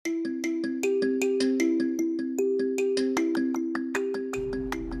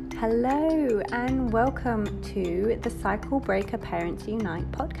Hello and welcome to the Cycle Breaker Parents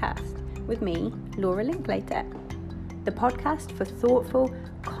Unite podcast with me, Laura Linklater. The podcast for thoughtful,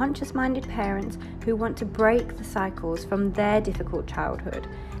 conscious-minded parents who want to break the cycles from their difficult childhood,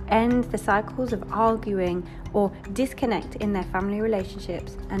 end the cycles of arguing or disconnect in their family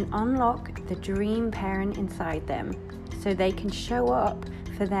relationships, and unlock the dream parent inside them so they can show up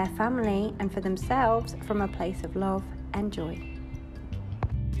for their family and for themselves from a place of love and joy.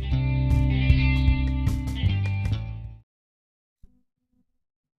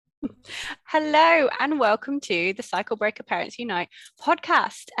 Hello and welcome to the Cycle Breaker Parents Unite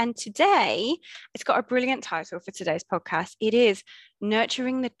podcast. And today, it's got a brilliant title for today's podcast. It is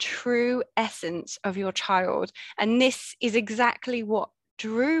Nurturing the True Essence of Your Child. And this is exactly what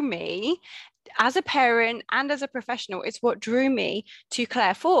drew me as a parent and as a professional. It's what drew me to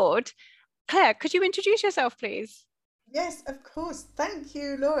Claire Ford. Claire, could you introduce yourself, please? Yes, of course. Thank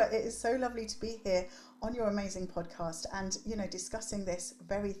you, Laura. It is so lovely to be here on your amazing podcast and, discussing this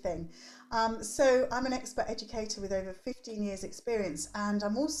very thing. So I'm an expert educator with over 15 years experience, and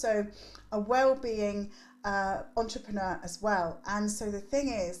I'm also a well-being entrepreneur as well. And so the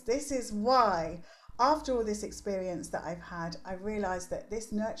thing is, this is why after all this experience that I've had, I realized that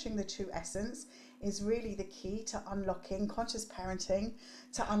this nurturing the true essence is really the key to unlocking conscious parenting,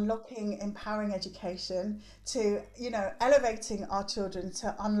 to unlocking empowering education, to elevating our children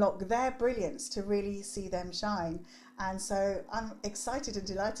to unlock their brilliance, to really see them shine. And so I'm excited and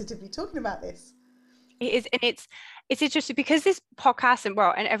delighted to be talking about this. It is, and it's interesting because this podcast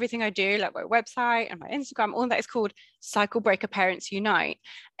and everything I do, like my website and my Instagram, all that is called Cycle Breaker Parents Unite.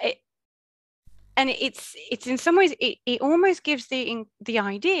 It's in some ways it almost gives the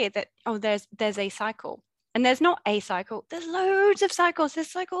idea that there's a cycle, and there's not a cycle. There's loads of cycles.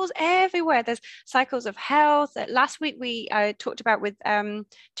 There's cycles everywhere. There's cycles of health. Last week we talked about with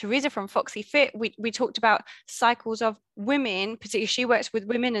Teresa from Foxy Fit. We talked about cycles of women, particularly she works with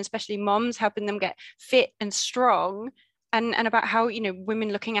women and especially moms, helping them get fit and strong. And about how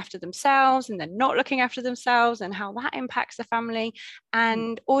women looking after themselves and then not looking after themselves and how that impacts the family.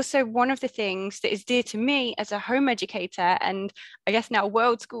 And also one of the things that is dear to me as a home educator and I guess now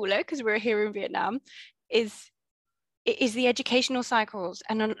world schooler, because we're here in Vietnam, is the educational cycles.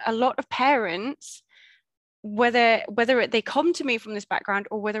 And a lot of parents, whether they come to me from this background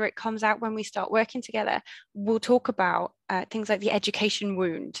or whether it comes out when we start working together, will talk about things like the education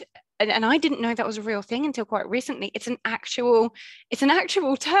wound. And I didn't know that was a real thing until quite recently. It's an actual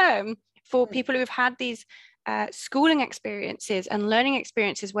term for people who have had these schooling experiences and learning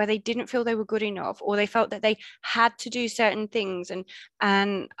experiences where they didn't feel they were good enough, or they felt that they had to do certain things.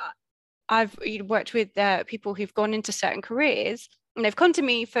 And I've worked with people who've gone into certain careers and they've come to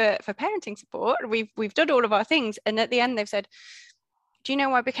me for parenting support. We've done all of our things, and at the end they've said, do you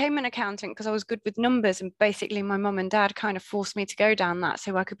know, I became an accountant because I was good with numbers, and basically my mum and dad kind of forced me to go down that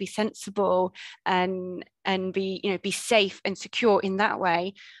so I could be sensible and be safe and secure in that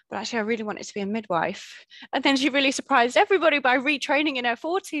way. But actually I really wanted to be a midwife. And then she really surprised everybody by retraining in her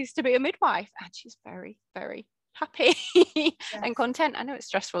 40s to be a midwife, and she's very, very happy and content. I know it's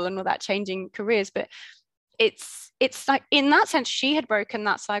stressful and all that, changing careers, but it's like in that sense she had broken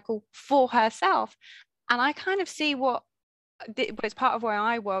that cycle for herself. And I kind of see what it's part of why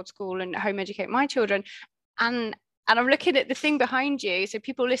I world school and home educate my children. And I'm looking at the thing behind you. So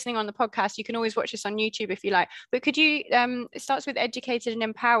people listening on the podcast, you can always watch us on YouTube if you like. But could you, it starts with educated and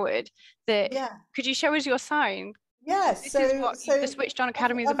empowered. Could you show us your sign? Yes. This is what the Switched On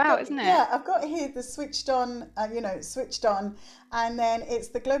Academy is about, isn't it? Yeah, I've got here the Switched On, Switched On, and then it's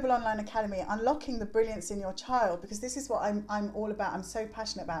the Global Online Academy, unlocking the brilliance in your child, because this is what I'm all about. I'm so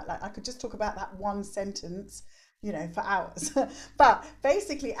passionate about. Like I could just talk about that one sentence, for hours. But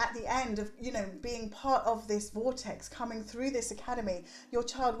basically at the end of, being part of this vortex, coming through this academy, your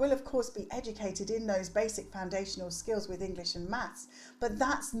child will of course be educated in those basic foundational skills with English and maths, but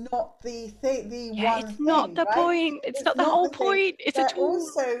that's not the thing, it's not the point. It's not the whole point. It's a tool.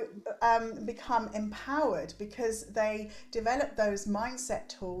 Also become empowered because they develop those mindset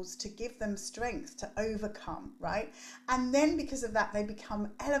tools to give them strength to overcome, right? And then because of that, they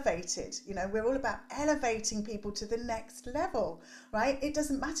become elevated. We're all about elevating people to the next level, right? It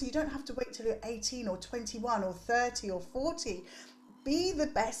doesn't matter. You don't have to wait till you're 18 or 21 or 30 or 40. Be the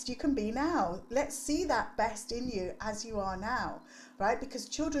best you can be now. Let's see that best in you as you are now, right? Because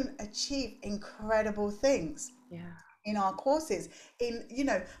children achieve incredible things. Yeah. in our courses, in, you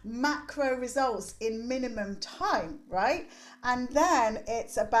know, macro results in minimum time, right? And then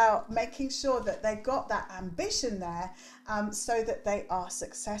it's about making sure that they've got that ambition there, so that they are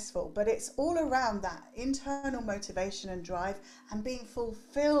successful. But it's all around that internal motivation and drive, and being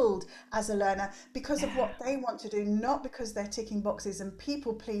fulfilled as a learner because of what they want to do, not because they're ticking boxes and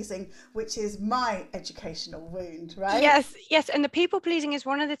people pleasing, which is my educational wound, right? Yes, yes. And the people pleasing is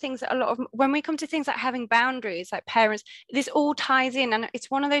one of the things that a lot of, when we come to things like having boundaries, like parents, this all ties in. And it's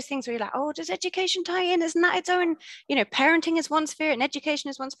one of those things where you're like, oh, does education tie in? Isn't that its own, you know, parenting is one sphere and education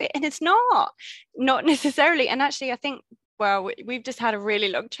is one sphere? And it's not necessarily. And actually, I think, well, we've just had a really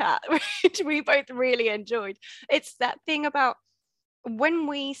long chat, which we both really enjoyed. It's that thing about when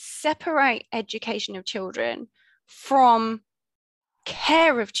we separate education of children from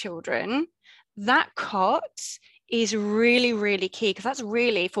care of children, that cut is really, really key, because that's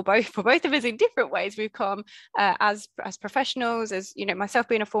really for both of us in different ways. We've come as professionals, as you know, myself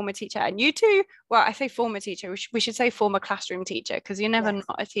being a former teacher, and you too. Well, I say former teacher. We should say former classroom teacher, because you're never Yes.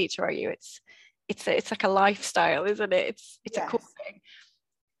 not a teacher, are you? It's like a lifestyle, isn't it? It's a cool Yes. thing.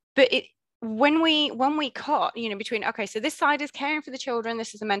 But when we cut, you know, between, okay, so this side is caring for the children,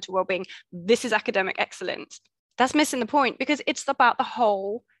 this is the mental well-being, this is academic excellence, that's missing the point, because it's about the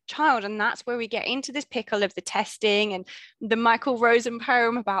whole child. And that's where we get into this pickle of the testing and the Michael Rosen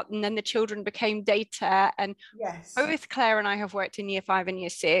poem about, and then the children became data. And Yes. both Claire and I have worked in year 5 and year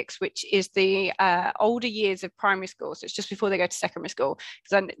 6, which is the older years of primary school, so it's just before they go to secondary school.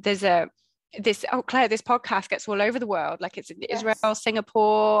 Because there's Claire, this podcast gets all over the world. Like, it's in Israel, Yes.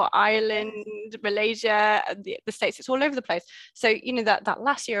 Singapore, Ireland, Yes. Malaysia, and the States. It's all over the place. So, you know, that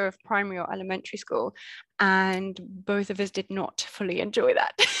last year of primary or elementary school, and both of us did not fully enjoy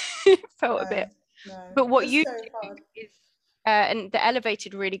that. It felt a No. bit. No. But what It's you so do hard. is, and the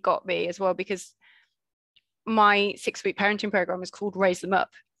elevated really got me as well, because my 6-week parenting program is called Raise Them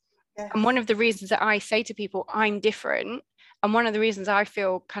Up. And one Yes. of the reasons that I say to people, I'm different, and one of the reasons I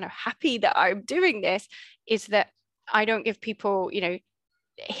feel kind of happy that I'm doing this, is that I don't give people, you know,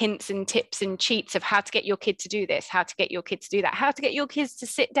 hints and tips and cheats of how to get your kid to do this, how to get your kid to do that, how to get your kids to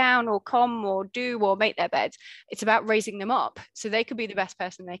sit down or come or do or make their beds. It's about raising them up so they could be the best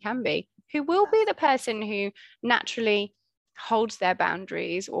person they can be, who will be That's the person who naturally holds their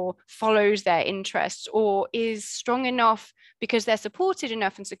boundaries or follows their interests, or is strong enough because they're supported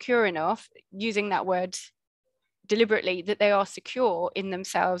enough and secure enough, using that word deliberately, that they are secure in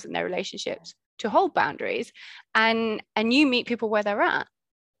themselves and their relationships to hold boundaries, and you meet people where they're at,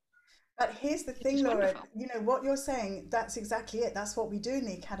 But here's the which thing, is Laura, wonderful. you know, what you're saying, that's exactly it. That's what we do in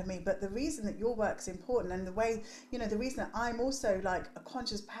the academy. But the reason that your work's important, and the way, you know, the reason that I'm also like a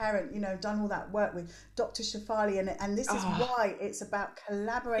conscious parent, you know, done all that work with Dr. Shafali, and this is Oh, why it's about he's my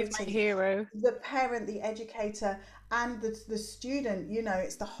collaborating hero. the parent, the educator, and the student. You know,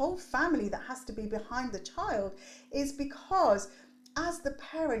 it's the whole family that has to be behind the child, is because as the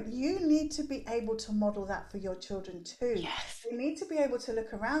parent, you need to be able to model that for your children too. Yes. You need to be able to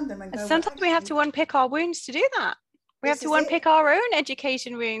look around them and And go, well, sometimes we have actually, to unpick our wounds to do that. We have this to is it. unpick our own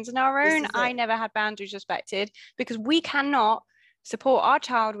education wounds and our This own is I it. never had boundaries respected, because we cannot support our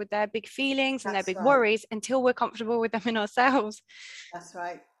child with their big feelings and their That's big right. worries until we're comfortable with them in ourselves. That's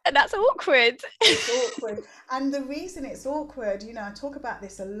right. And that's awkward. It's awkward. And the reason it's awkward, you know, I talk about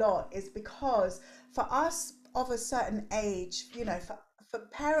this a lot, is because for us of a certain age, you know, for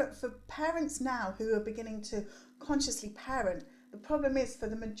parents now who are beginning to consciously parent, the problem is for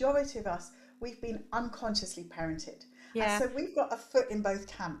the majority of us, we've been unconsciously parented. And Yeah. so we've got a foot in both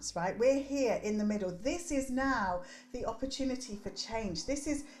camps, right? We're here in the middle. This is now the opportunity for change. This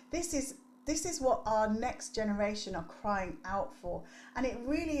is this is what our next generation are crying out for. And it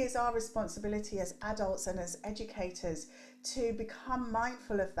really is our responsibility as adults and as educators to become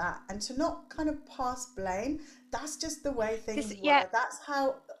mindful of that and to not kind of pass blame. That's just the way This, things yeah. were. That's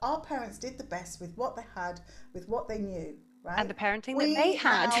how our parents did the best with what they had, with what they knew, And right? the parenting that they We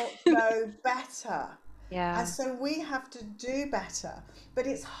had. now know better. And Yeah. so we have to do better. But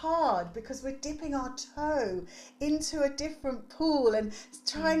it's hard because we're dipping our toe into a different pool and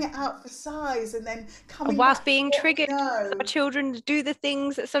trying it out for size and then And coming whilst back to being what we triggered, our know. children do the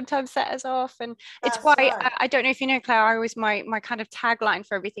things that sometimes set us off. And it's why That's right. I don't know if you know, Claire, I always, my kind of tagline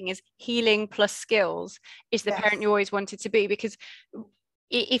for everything is healing plus skills is the parent Yes. you always wanted to be. Because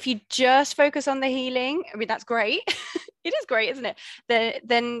if you just focus on the healing, I mean, that's great. It is great, isn't it?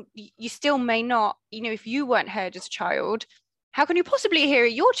 Then you still may not, you know, if you weren't heard as a child, how can you possibly hear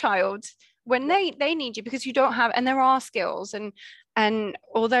your child when Yeah. they need you, because you don't have, and there are skills. And And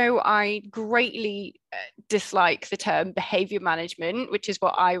although I greatly dislike the term behavior management, which is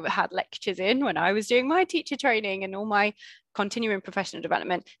what I had lectures in when I was doing my teacher training and all my continuing professional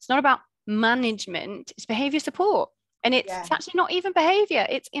development, it's not about management, it's behavior support. And it's Yeah, actually not even behavior,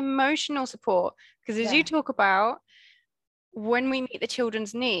 it's emotional support. Because as you yeah. talk about, when we meet the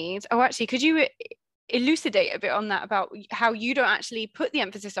children's needs, oh, actually, could you elucidate a bit on that about how you don't actually put the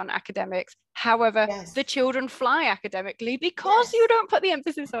emphasis on academics? However, the Yes, children fly academically because you yes. don't put the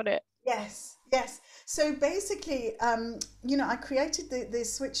emphasis on it. Yes, yes. So basically, I created the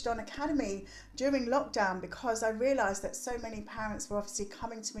Switched On Academy during lockdown because I realized that so many parents were obviously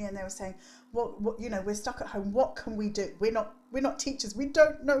coming to me and they were saying, we're stuck at home. What can we do? We're not teachers. We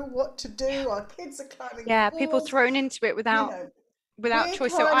don't know what to Yeah. do. Our kids are climbing the Yeah, people walls. thrown into it You without know, without we're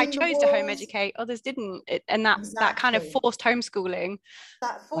choice. So I climbing the chose to home walls. educate, others didn't. And that kind of Exactly. forced homeschooling.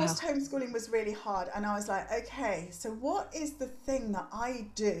 That Wow. forced homeschooling was really hard. And I was like, okay, so what is the thing that I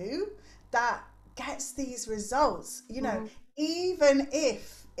do that gets these results? Mm. Even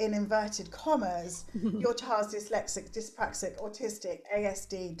if, in inverted commas, your child's dyslexic, dyspraxic, autistic,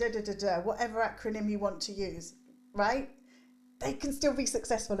 ASD, da da da da, whatever acronym you want to use, right? They can still be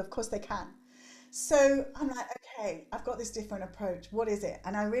successful. Of course they can. So I'm like, okay, I've got this different approach. What is it?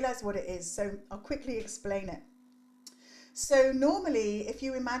 And I realized what it is. So I'll quickly explain it. So normally, if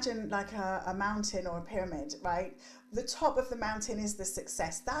you imagine like a mountain or a pyramid, right? The top of the mountain is the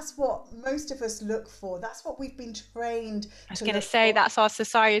success. That's what most of us look for. That's what we've been trained I was to going to look say for. that's our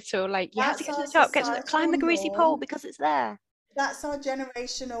societal, like you have to That's get to our the top, climb societal the greasy pole norm. because it's there. That's our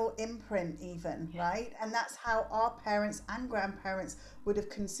generational imprint, even, Yeah. right? And that's how our parents and grandparents would have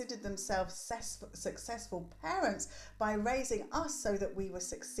considered themselves successful parents by raising us so that we were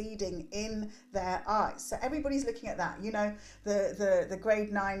succeeding in their eyes. So everybody's looking at that, the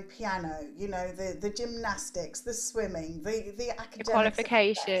grade 9 piano, the gymnastics, the swimming, the The academic success,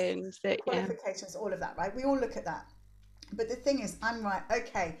 qualifications the that, yeah. qualifications, all of that, right? We all look at that. But the thing is, I'm right,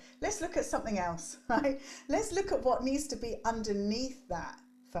 okay, let's look at something else, right? Let's look at what needs to be underneath that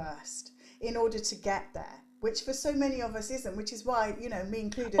first in order to get there, which for so many of us isn't, which is why, me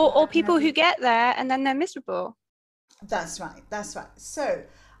included, Or I people who never. get there and then they're miserable. That's right, that's right. So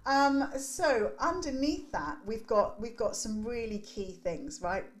underneath that, we've got some really key things,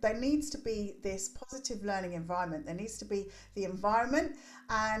 right? There needs to be this positive learning environment. There needs to be the environment,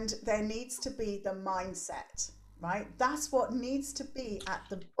 and there needs to be the mindset, right? That's what needs to be at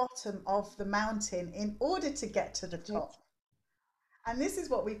the bottom of the mountain in order to get to the That's it. top. And this is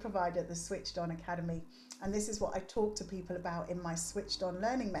what we provide at the Switched On Academy. And this is what I talk to people about in my Switched On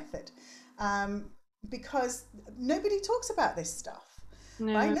learning method. Um, because nobody talks about this stuff,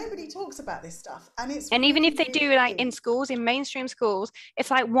 right? No. Nobody talks about this stuff. And it's And even if really, they really do, like key. in schools, in mainstream schools, it's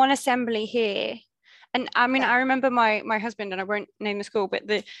like one assembly here. And I mean, Yeah, I remember my husband, and I won't name the school, but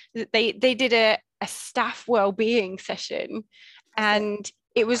they did a staff well-being session, that's it. and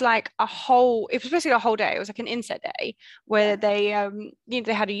it was like it was basically a whole day. It was like an inset day Yeah, where they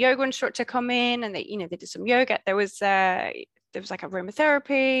had a yoga instructor come in, and they did some yoga. There was like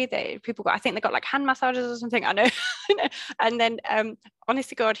aromatherapy. People got, I think they got like hand massages or something. I know. And then honest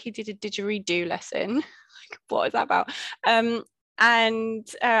to God, he did a didgeridoo lesson. Like, what is that about? Um, and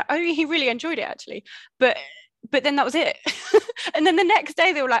I mean, he really enjoyed it actually. But then that was it. And then the next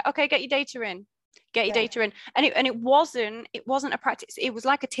day they were like, okay, get your data in. Get your yeah, data in. And it wasn't a practice. It was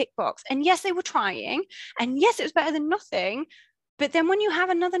like a tick box. And yes, they were trying. And yes, it was better than nothing. But then when you have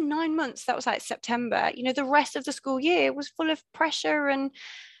another 9 months, that was like September, the rest of the school year was full of pressure.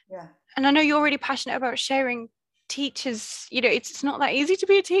 yeah, And I know you're really passionate about sharing teachers. It's not that easy to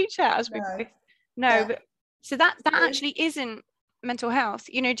be a teacher, as we no, both know. yeah, But so that true. actually isn't mental health.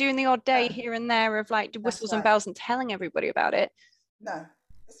 Doing the odd day No, here and there of like that's whistles and right. bells and telling everybody about it. No,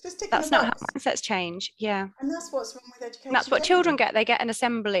 it's just ticking a That's not how box. mindsets change. Yeah. And that's what's wrong with And that's education what children generally. get. They get an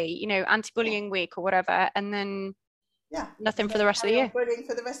assembly, Yeah, anti-bullying week or whatever, and then yeah. nothing And for they the rest of the carry on year. bullying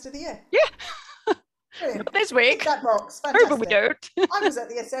for the rest of the year. Yeah. Brilliant. Not this Tick week. that box. Hope we Fantastic. don't. I was at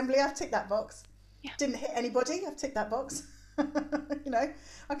the assembly. I've ticked that box. Yeah. Didn't hit anybody. I've ticked that box. you know,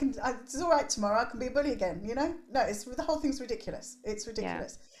 it's all right tomorrow. I can be a bully again. No, the whole thing's ridiculous. It's Yeah.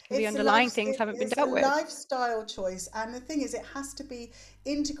 ridiculous. The underlying things haven't been It's a dealt with. lifestyle choice, and the thing is, it has to be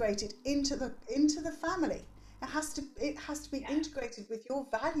integrated into the family. It has to be Yeah. integrated with your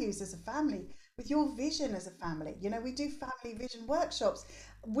values as a family, with your vision as a family. We do family vision workshops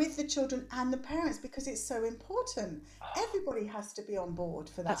with the children and the parents because it's so important. Everybody has to be on board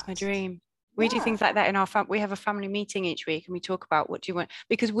for That's my that. dream. We do Yeah. things like that in our we have a family meeting each week, and we talk about what do you want,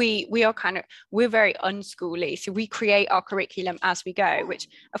 because we're very unschooly, so we create our curriculum as we go, Yeah. which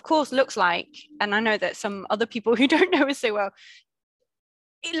of course looks like, and I know that some other people who don't know us so well,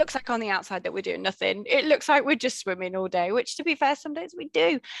 it looks like on the outside that we're doing nothing. It looks like we're just swimming all day, which, to be fair, some days we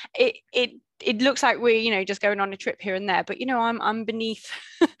do. It looks like we're, just going on a trip here and there, but I'm beneath,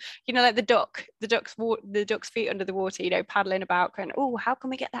 like the duck's feet under the water, paddling about, going, oh, how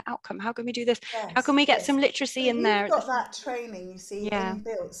can we get that outcome? How can we do this? How can Yes, we get yes. some So literacy in you've there at the got same that training, you see, Yeah.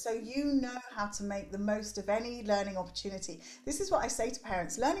 inbuilt. So you know how to make the most of any learning opportunity. This is what I say to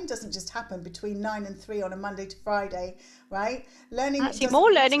parents. Learning doesn't just happen between 9 and 3 on a Monday to Friday, right? Learning Actually, doesn't more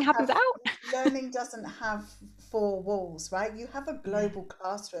need to learning happens have out. learning doesn't have four walls, right? You have a global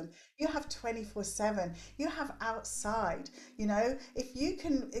classroom. You have 24/7. You have outside. If you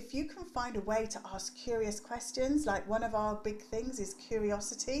can find a way to ask curious questions, like one of our big things is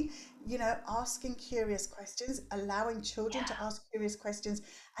curiosity, asking curious questions, allowing children to Yeah. ask curious questions.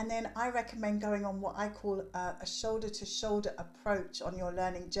 And then I recommend going on what I call a shoulder to shoulder approach on your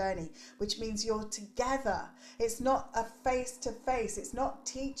learning journey, which means you're together. It's not a face to face, it's not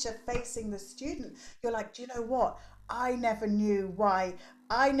teacher facing the student. You're like, do you know what? I never knew why.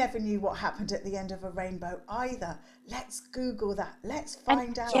 I never knew what happened at the end of a rainbow either. Let's Google that. Let's And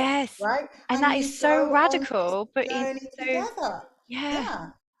find out, yes, right? and And that is you so go on this radical, but it's journey so, together. yeah. Yeah.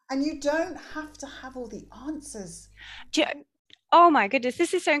 And you don't have to have all the answers. Do you- oh my goodness,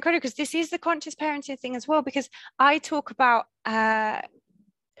 this is so incredible, because this is the conscious parenting thing as well, because I talk about how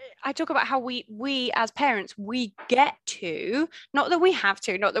we as parents, we get to, not that we have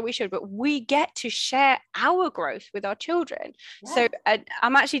to, not that we should, but we get to share our growth with our children. So Yeah.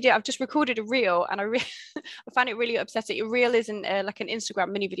 I've just recorded a reel, and I find it really upsetting. A reel isn't like an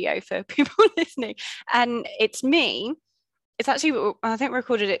Instagram mini video for people listening, and it's actually, I think we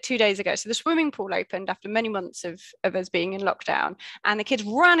recorded it 2 days ago. So the swimming pool opened after many months of us being in lockdown, and the kids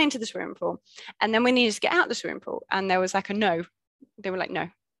ran into the swimming pool, and then we needed to get out of the swimming pool, and there was like a no. They were like, no,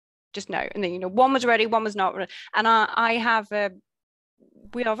 just no. And then, one was ready, one was not. And I have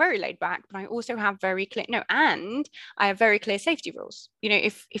we are very laid back, but I also have very clear, no, and I have very clear safety rules.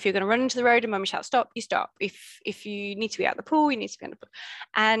 If you're going to run into the road and mummy shouts stop, you stop. If you need to be out the pool, you need to be in the pool.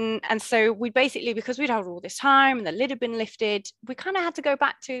 And so we basically, because we'd had all this time and the lid had been lifted, we kind of had to go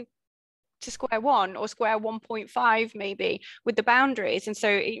back to square one, or square 1.5 maybe, with the boundaries. And so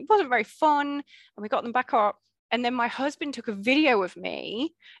it wasn't very fun, and we got them back up. And then my husband took a video of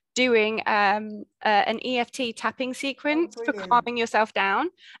me doing an EFT tapping Oh, sequence for brilliant. calming yourself down.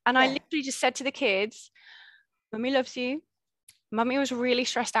 And I Yeah. literally just said to the kids, Mummy loves you. Mummy was really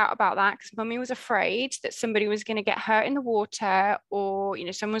stressed out about that, because Mummy was afraid that somebody was going to get hurt in the water, or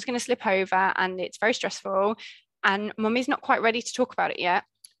someone was going to slip over, and it's very stressful. And Mummy's not quite ready to talk about it yet.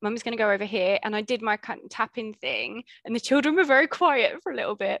 Mummy's going to go over here. And I did my kind of tapping thing, and the children were very quiet for a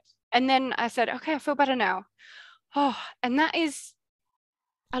little bit. And then I said, okay, I feel better now. Oh, and that is,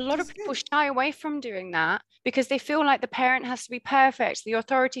 a lot of That's people good. shy away from doing that because they feel like the parent has to be perfect, the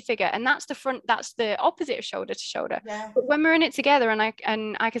authority figure, and that's the opposite of shoulder to shoulder. Yeah. But when we're in it together, and I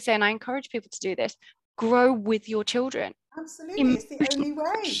can say, and I encourage people to do this, grow with your children. Absolutely. It's the only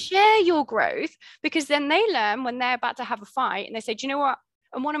way. Share your growth, because then they learn when they're about to have a fight, and they say, do you know what?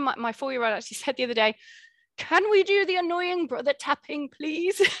 And one of my 4-year-old actually said the other day, can we do the annoying brother tapping,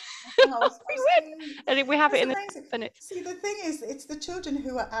 please? Oh, so We would. sweet. And we have it That's in the amazing. and it, See, the thing is, it's the children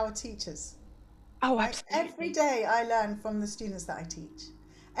who are our teachers, oh, right? Every absolutely. day I learn from the students that I teach.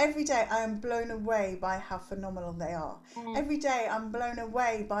 Every day I am blown away by how phenomenal they are. Mm. Every day I'm blown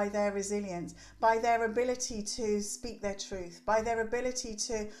away by their resilience, by their ability to speak their truth, by their ability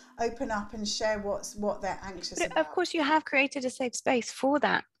to open up and share what they're anxious But of about. course, you have created a safe space for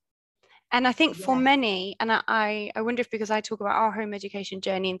that. And I think for Yes. many, and I wonder if, because I talk about our home education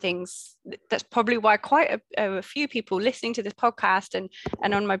journey and things, that's probably why quite a few people listening to this podcast and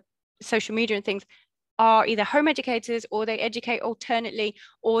on my social media and things are either home educators, or they educate alternately,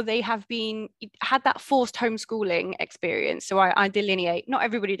 or they have had that forced homeschooling experience. So I delineate, not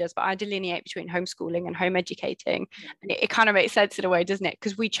everybody does, but I delineate between homeschooling and home educating. Yeah. And it kind of makes sense in a way, doesn't it?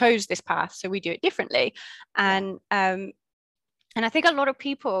 Because we chose this path, so we do it differently. Yeah. And I think a lot of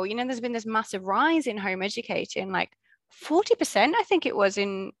people, there's been this massive rise in home educating, like 40%, I think it was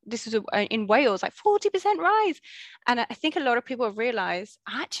in Wales, like 40% rise. And I think a lot of people have realized,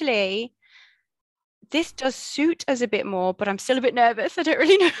 actually, this does suit us a bit more, but I'm still a bit nervous. I don't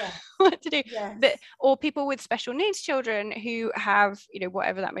really know Yes. what to do. But, Yes. or people with special needs children who have,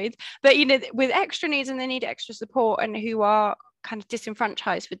 whatever that means, but, with extra needs, and they need extra support, and who are kind of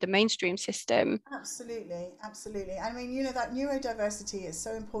disenfranchised with the mainstream system. Absolutely, absolutely. I mean, that neurodiversity is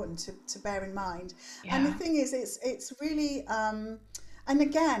so important to bear in mind. And the Yeah. thing is, it's really And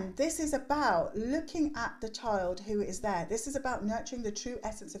again, this is about looking at the child who is there. This is about nurturing the true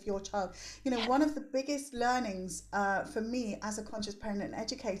essence of your child. You know, one of the biggest learnings for me as a conscious parent and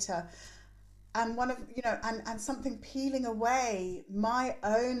educator, and one of, you know, and something peeling away my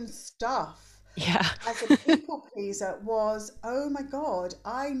own stuff Yeah. as a people pleaser was, oh my God,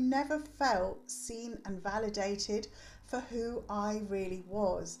 I never felt seen and validated for who I really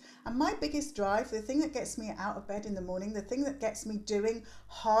was. And my biggest drive, the thing that gets me out of bed in the morning, the thing that gets me doing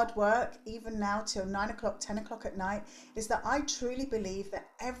hard work, even now till 9 o'clock, 10 o'clock at night, is that I truly believe that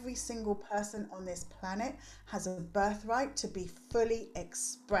every single person on this planet has a birthright to be fully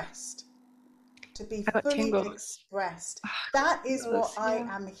expressed. To be I got fully tingles. expressed. Oh, I got That is what tingles. I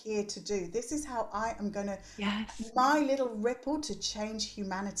Yeah. am here to do. This is how I am going to, Yes. my little ripple to change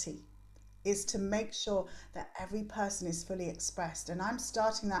humanity is to make sure that every person is fully expressed. And I'm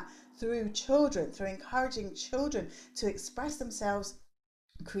starting that through children, through encouraging children to express themselves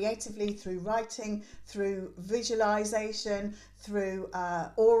creatively through writing, through visualization, through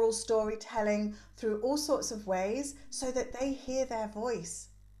oral storytelling, through all sorts of ways so that they hear their voice.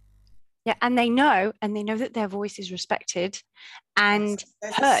 Yeah, and they know that their voice is respected and Yes,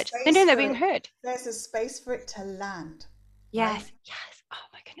 there's a heard. They know space they're for being it. heard. There's a space for it to land, right? Yes, yes. Oh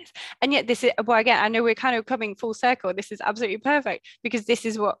my goodness. And yet this is, well, again, I know we're kind of coming full circle. This is absolutely perfect because this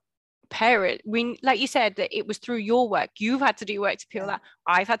is what parent, we, like you said, that it was through your work. You've had to do work to peel Yeah. that.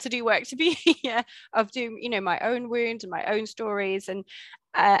 I've had to do work to be here of doing, you know, my own wounds and my own stories and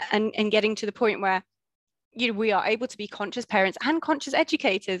getting to the point where, you know, we are able to be conscious parents and conscious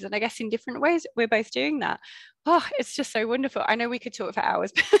educators. And I guess in different ways, we're both doing that. Oh, it's just so wonderful. I know we could talk for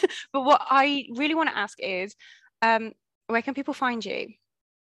hours, but what I really want to ask is, where can people find you?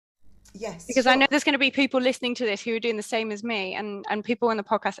 Yes, Because I know sure. there's going to be people listening to this who are doing the same as me, and people on the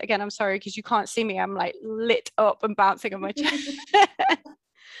podcast. Again, I'm sorry because you can't see me. I'm like lit up and bouncing on my chair.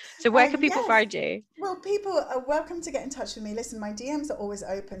 So where can people Yes. find you? Well, people are welcome to get in touch with me. Listen, my DMs are always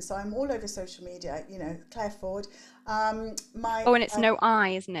open, so I'm all over social media. You know, Claire Ford. My Oh, and it's no I,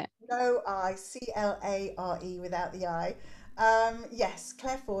 isn't it? no I, Clare without the I. Yes,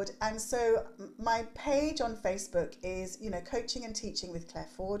 Claire Ford. And so my page on Facebook is, you know, Coaching and Teaching with Claire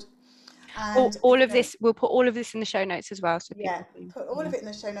Ford. And, All you of know, this, we'll put all of this in the show notes as well, so yeah, people can. put all Yeah. of it in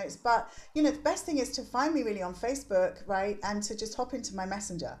the show notes. But, you know, the best thing is to find me really on Facebook, right? And to just hop into my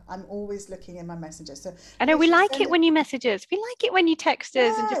messenger. I'm always looking in my messenger. So I know we literally like send it it. when you message us. We like it when you text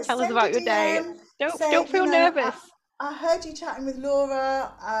us and Yeah, just tell us send a about your day. DM, Don't say, you feel know, nervous. I heard you chatting with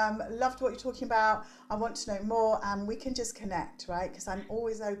Laura, loved what you're talking about. I want to know more, and we can just connect, right? Because I'm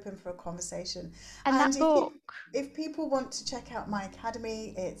always open for a conversation. And And that book. if people want to check out my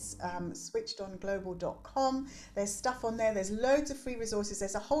academy, it's switchedonglobal.com. There's stuff on there. There's loads of free resources.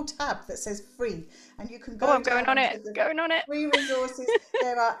 There's a whole tab that says free, and you can Oh, go I'm going down on onto it. the Going on it. free resources.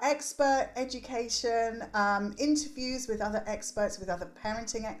 There are expert education, interviews with other experts, with other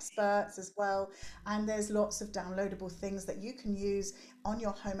parenting experts as well. And there's lots of downloadable things that you can use on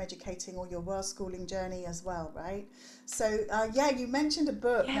your home educating or your world schooling journey as well, right? So yeah, you mentioned a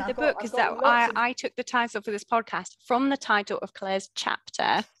book. Yeah, Now the book I've is got that lots of I took the title for this podcast from the title of Claire's chapter.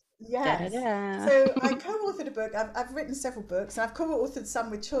 Da, da, yes. da. So I co-authored a book. I've written several books, and I've co-authored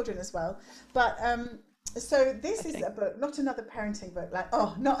some with children as well. But so this is Okay. a book, not another parenting book. Like,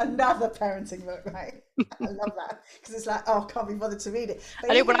 oh, not another parenting book, right? I love that because it's like, oh, can't be bothered to read it.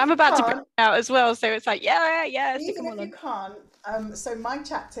 But I know, even but if I'm you about to bring can't, it out as well. So it's like, yeah, stick even them if all you on. can't, so my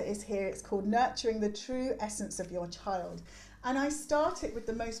chapter is here. It's called Nurturing the True Essence of Your Child. And I start it with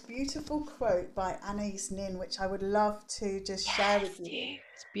the most beautiful quote by Anais Nin, which I would love to just share Yes, with you.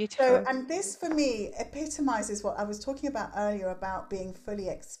 it's So, beautiful. and this for me epitomizes what I was talking about earlier about being fully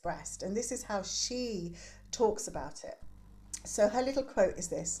expressed. And this is how she talks about it. So, her little quote is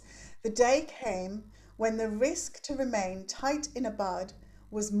this: "The day came when the risk to remain tight in a bud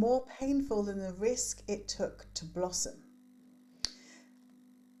was more painful than the risk it took to blossom."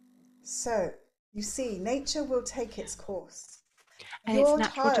 So, you see, nature will take its course. And it's Your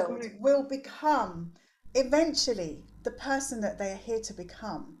natural to child grow. will become eventually the person that they are here to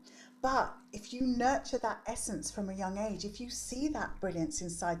become. But if you nurture that essence from a young age, if you see that brilliance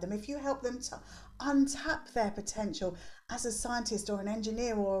inside them, if you help them to untap their potential as a scientist or an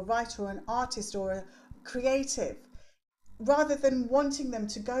engineer or a writer or an artist or a creative, rather than wanting them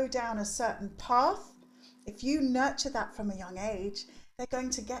to go down a certain path, if you nurture that from a young age, they're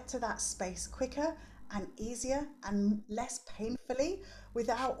going to get to that space quicker and easier and less painfully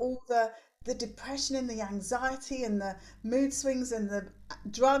without all the depression and the anxiety and the mood swings and the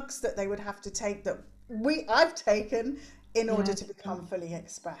drugs that they would have to take that I've taken in order Yeah, to become fully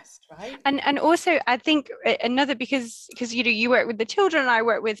expressed, right? and also I think another, because you know, you work with the children and I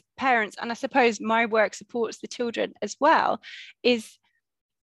work with parents, and I suppose my work supports the children as well, is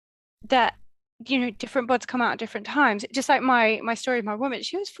that, you know, different buds come out at different times. Just like my story of my woman,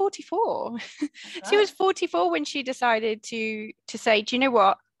 she was 44. That's She was right. 44 when she decided to say, do you know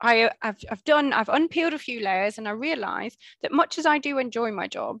what, I've unpeeled a few layers, and I realized that much as I do enjoy my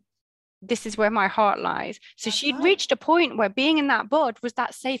job, this is where my heart lies. So That's she'd right. reached a point where being in that bud was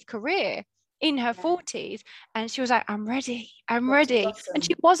that safe career in her Yeah. 40s. And she was like, I'm Got to ready. And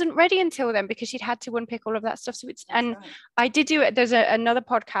she blossom. wasn't ready until then, because she'd had to unpick all of that stuff. So it's, That's and right. I did do it. There's another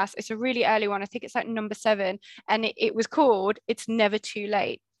podcast. It's a really early one. I think it's like number 7. And it was called It's Never Too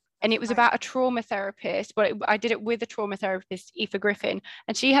Late. And That's it was right. about a trauma therapist, but I did it with a trauma therapist, Aoife Griffin.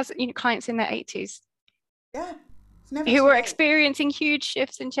 And she has, you know, clients in their 80s Yeah. It's never who too are late. experiencing huge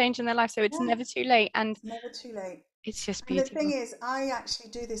shifts and change in their life. So it's Yeah. never too late. And It's never too late. it's just And the thing beautiful. is, I actually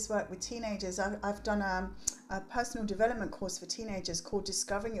do this work with teenagers. I've done a personal development course for teenagers called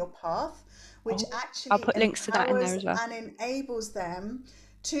Discovering Your Path, which Oh, I'll actually put links to that in there empowers as well. and enables them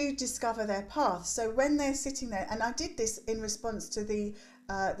to discover their path. So when they're sitting there, and I did this in response to the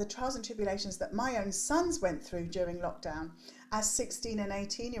trials and tribulations that my own sons went through during lockdown as 16 and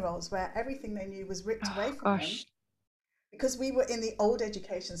 18-year-olds, where everything they knew was ripped away Oh from them gosh. because we were in the old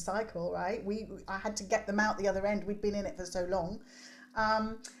education cycle, right? I had to get them out the other end. We'd been in it for so long,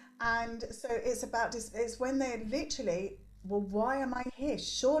 um, and so it's about this. It's when they're literally, well, why am I here?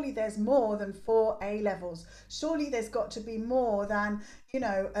 Surely there's more than 4 A levels. Surely there's got to be more than, you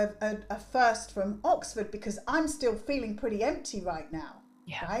know, a first from Oxford, because I'm still feeling pretty empty right now,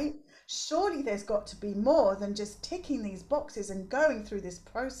 Yeah. right? Surely there's got to be more than just ticking these boxes and going through this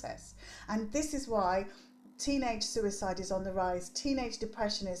process. And this is why teenage suicide is on the rise, teenage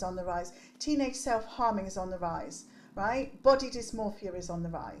depression is on the rise, teenage self-harming is on the rise, right? Body dysmorphia is on the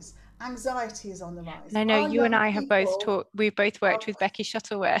rise, anxiety is on the And rise. I know Our you and young I have both people taught, we've both are, worked with Becky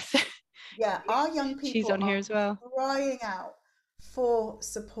Shuttleworth. yeah, our young She's people on here are as well. crying out for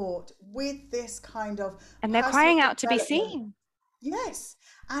support with this kind of And they're personal crying out to be development. seen. Yes.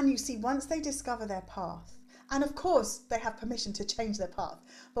 And you see, once they discover their path, and of course they have permission to change their path,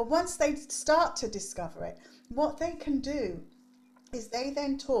 but once they start to discover it, what they can do is they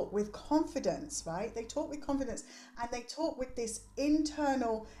then talk with confidence, right? They talk with confidence and they talk with this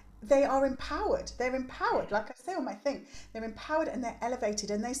internal, they are empowered. They're empowered. Like I say on my thing, they're empowered and they're elevated.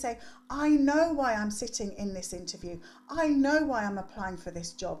 And they say, I know why I'm sitting in this interview. I know why I'm applying for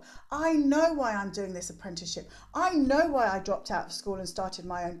this job. I know why I'm doing this apprenticeship. I know why I dropped out of school and started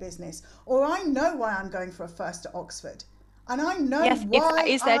my own business. Or I know why I'm going for a first at Oxford. And I know Yes, it's that why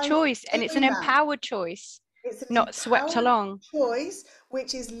is their I'm choice, and it's an doing that. empowered choice, It's an not swept empowered along. choice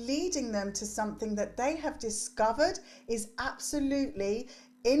which is leading them to something that they have discovered is absolutely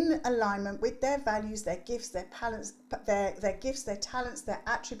in alignment with their values, their gifts, their talents, their gifts, their talents, their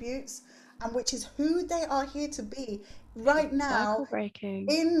attributes, and which is who they are here to be right now Cycle breaking.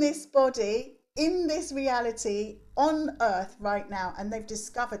 in this body, in this reality, on earth right now. And they've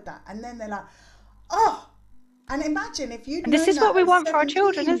discovered that. And then they're like, oh, and imagine if you'd And this known is what that we at want for our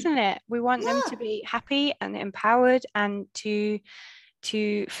children, 17. isn't it? We want them Yeah, to be happy and empowered, and to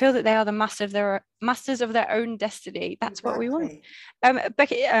feel that they are the masters of their own destiny. That's what we want. exactly.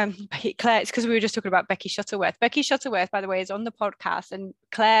 Becky, Claire, it's because we were just talking about Becky Shuttleworth. Becky Shuttleworth, by the way, is on the podcast, and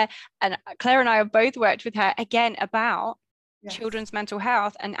Claire and I have both worked with her again about Yes. children's mental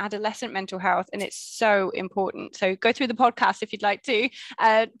health and adolescent mental health, and it's so important. So go through the podcast if you'd like to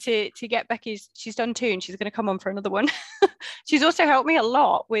get Becky's. She's done 2 and she's going to come on for another one. She's also helped me a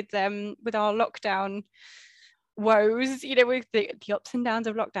lot with our lockdown woes, you know, with the ups and downs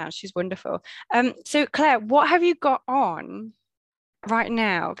of lockdown. She's wonderful. So Claire, what have you got on right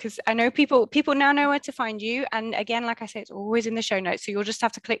now? Because I know people now know where to find you, and again, like I say, it's always in the show notes, so you'll just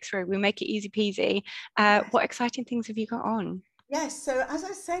have to click through. We make it easy peasy. Yes. What exciting things have you got on? Yes. So as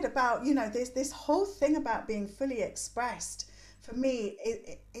I said about, you know, this whole thing about being fully expressed, for me,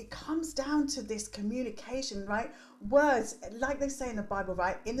 it comes down to this communication, right? Words, like they say in the Bible,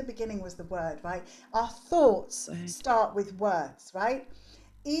 right? In the beginning was the word, right? Our thoughts start with words, right?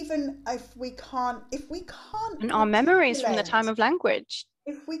 Even if we can't And our memories from the time articulate, of language.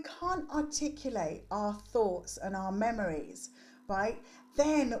 if we can't articulate our thoughts and our memories, right,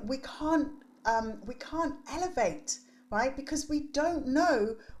 then we can't elevate, right, because we don't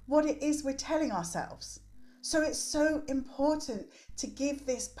know what it is we're telling ourselves. So it's so important to give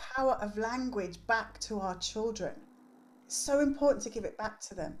this power of language back to our children. It's so important to give it back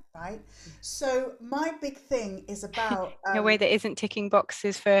to them, right? So my big thing is about In a way that isn't ticking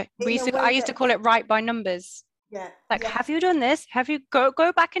boxes for, we in used a to, I way used to that call it right by numbers. Yeah. Like, Yes. have you done this? Have you go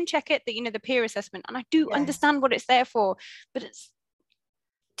back and check it, that, the peer assessment. And I do Yes. understand what it's there for, but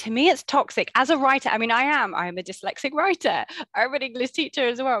to me, it's toxic. As a writer, I mean, I'm a dyslexic writer. I'm an English teacher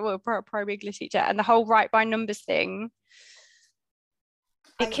as well, primary English teacher, and the whole write by numbers thing,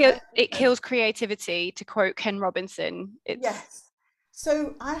 it kills creativity, to quote Ken Robinson. Yes.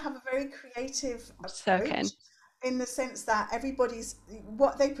 So I have a very creative So Ken. approach, in the sense that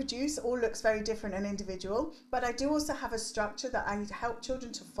what they produce all looks very different and individual, but I do also have a structure that I help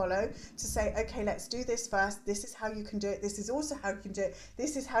children to follow, to say, okay, let's do this first, this is how you can do it, this is also how you can do it,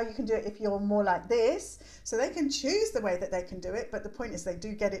 this is how you can do it if you're more like this. So they can choose the way that they can do it, but the point is they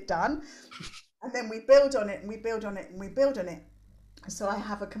do get it done. And then we build on it, and we build on it, and we build on it. So I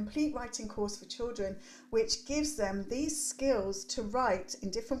have a complete writing course for children, which gives them these skills to write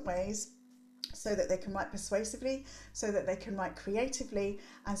in different ways, so that they can write persuasively, so that they can write creatively,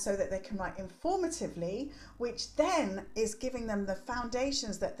 and so that they can write informatively, which then is giving them the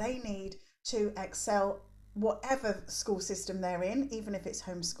foundations that they need to excel whatever school system they're in, even if it's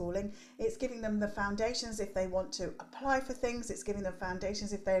homeschooling. It's giving them the foundations if they want to apply for things, it's giving them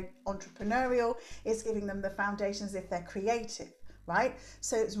foundations if they're entrepreneurial, it's giving them the foundations if they're creative, right?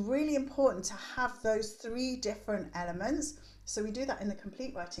 So it's really important to have those three different elements. So we do that in the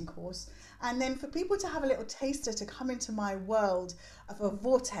complete writing course. And then for people to have a little taster, to come into my world of a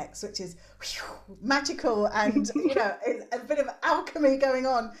vortex, which is magical and a bit of alchemy going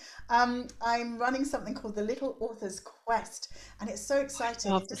on. I'm running something called the Little Author's Quest, and it's so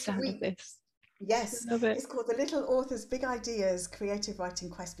exciting. I love the sound of this. Yes, Love it. It's called the Little Authors Big Ideas Creative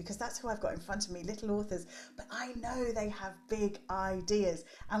Writing Quest, because that's who I've got in front of me, little authors. But I know they have big ideas.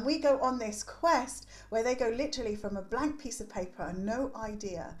 And we go on this quest where they go literally from a blank piece of paper and no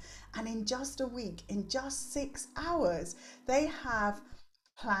idea. And in just a week, in just 6 hours, they have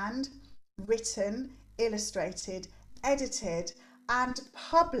planned, written, illustrated, edited, and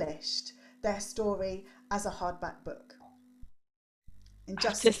published their story as a hardback book.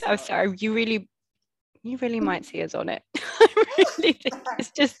 I'm sorry, you really might see us on it. I really think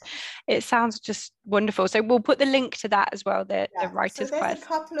it sounds just wonderful. So we'll put the link to that as well, the Writer's So there's Quest. a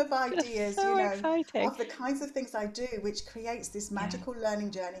couple of ideas, exciting. of the kinds of things I do, which creates this magical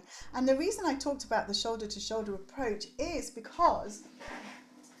learning journey. And the reason I talked about the shoulder to shoulder approach is because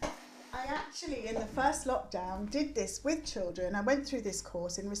I actually, in the first lockdown, did this with children. I went through this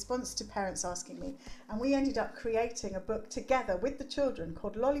course in response to parents asking me, and we ended up creating a book together with the children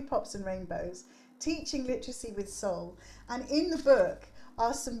called Lollipops and Rainbows, Teaching Literacy with Soul. And in the book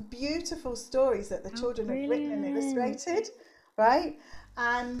are some beautiful stories that the children have written and illustrated, right?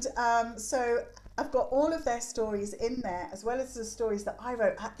 And so I've got all of their stories in there, as well as the stories that I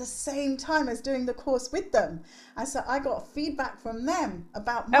wrote at the same time as doing the course with them. And so I got feedback from them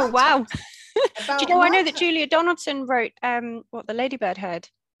about my wow. Do you know, I know that Julia Donaldson wrote what the Ladybird Heard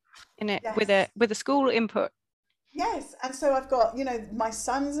in it, with a school input. Yes, and so I've got, my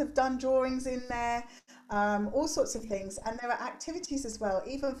sons have done drawings in there, all sorts of things. And there are activities as well,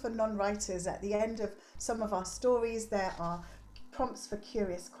 even for non-writers. At the end of some of our stories, there are prompts for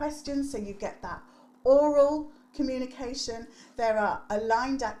curious questions, so you get that oral communication. There are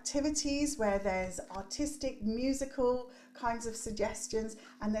aligned activities where there's artistic, musical kinds of suggestions,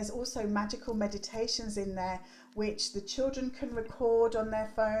 and there's also magical meditations in there, which the children can record on their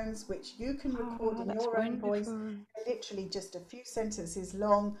phones, which you can record in your own voice. They're literally just a few sentences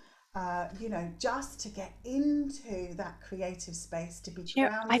long, just to get into that creative space, to be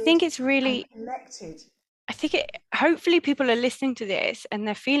grounded. I think it's really connected. I think hopefully people are listening to this and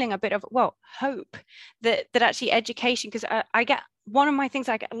they're feeling a bit of, hope that actually education, because I get, one of my things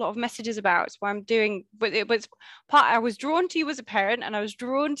I get a lot of messages about is what I'm doing, but it was I was drawn to you as a parent, and I was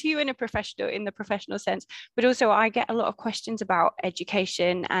drawn to you in the professional sense, but also I get a lot of questions about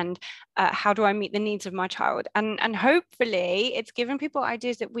education and how do I meet the needs of my child, and hopefully it's given people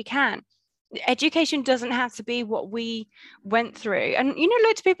ideas that we can. Education doesn't have to be what we went through, and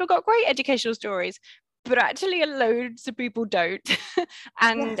loads of people have got great educational stories, but actually loads of people don't.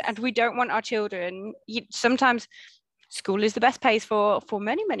 and we don't want our children, sometimes school is the best place for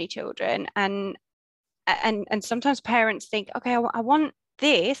many children, and sometimes parents think, okay, I want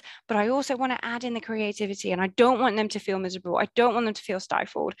this, but I also want to add in the creativity, and I don't want them to feel miserable, I don't want them to feel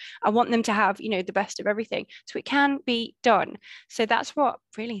stifled, I want them to have the best of everything. So it can be done. So that's what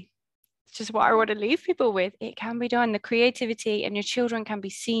really, it's just what I want to leave people with. It can be done. The creativity, and your children can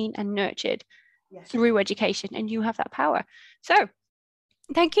be seen and nurtured through education, and you have that power. So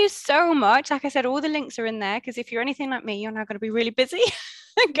thank you so much. Like I said, all the links are in there, because if you're anything like me, you're now going to be really busy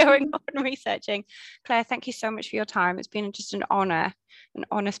going on researching. Claire, thank you so much for your time. It's been just an honor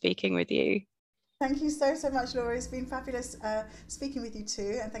speaking with you. Thank you so, so much, Laura. It's been fabulous speaking with you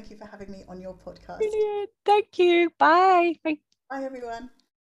too. And thank you for having me on your podcast. Brilliant. Thank you. Bye. Bye. Bye, everyone.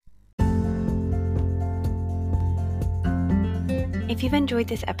 If you've enjoyed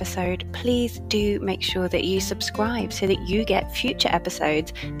this episode, please do make sure that you subscribe so that you get future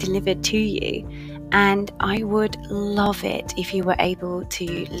episodes delivered to you. And I would love it if you were able to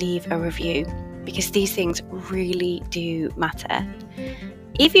leave a review, because these things really do matter.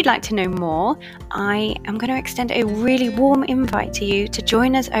 If you'd like to know more, I am going to extend a really warm invite to you to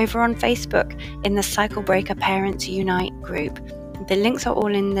join us over on Facebook in the Cycle Breaker Parents Unite group. The links are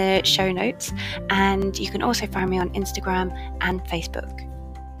all in the show notes, and you can also find me on Instagram and Facebook.